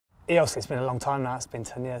Yeah, obviously it's been a long time now, it's been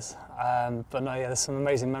 10 years. But no, yeah, there's some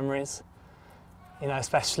amazing memories. You know,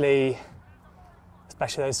 especially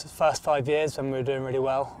those first 5 years when we were doing really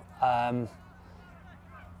well.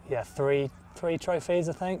 Yeah, three trophies,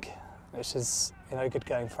 I think, which is, you know, good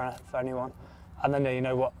going for anyone. And then, you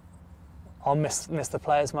know what, I'll miss the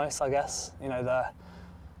players most, I guess. You know,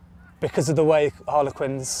 because of the way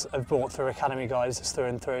Harlequins have brought through academy guys through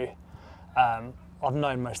and through. I've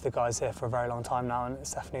known most of the guys here for a very long time now, and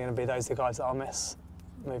it's definitely going to be those the guys that I'll miss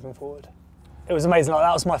moving forward. It was amazing. Like,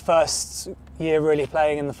 that was my first year really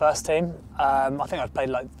playing in the first team. I think I'd played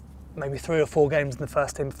like maybe 3 or 4 games in the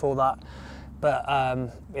first team before that. But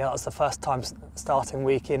yeah, that was the first time starting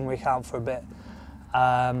week in, week out for a bit.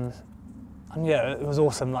 And yeah, it was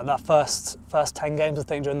awesome. Like that first 10 games, I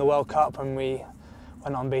think, during the World Cup when we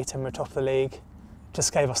went unbeaten, we were top of the league,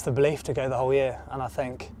 just gave us the belief to go the whole year. And I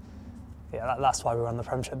think, yeah, that's why we won the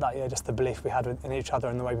Premiership that year, just the belief we had in each other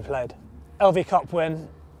and the way we played. LV Cup win,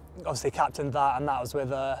 obviously captained that, and that was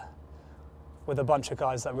with a bunch of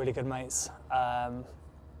guys that are really good mates. And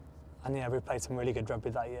yeah, we played some really good rugby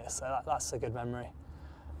that year, so that's a good memory.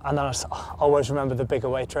 And then I always remember the big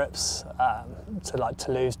away trips to like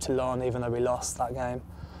Toulouse, Toulon, even though we lost that game.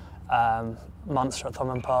 Munster at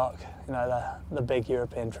Thomond Park, you know, the big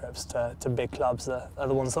European trips to big clubs are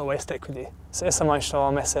the ones that always stick with you. So it's emotional,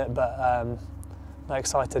 I'll miss it, but I'm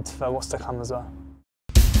excited for what's to come as well.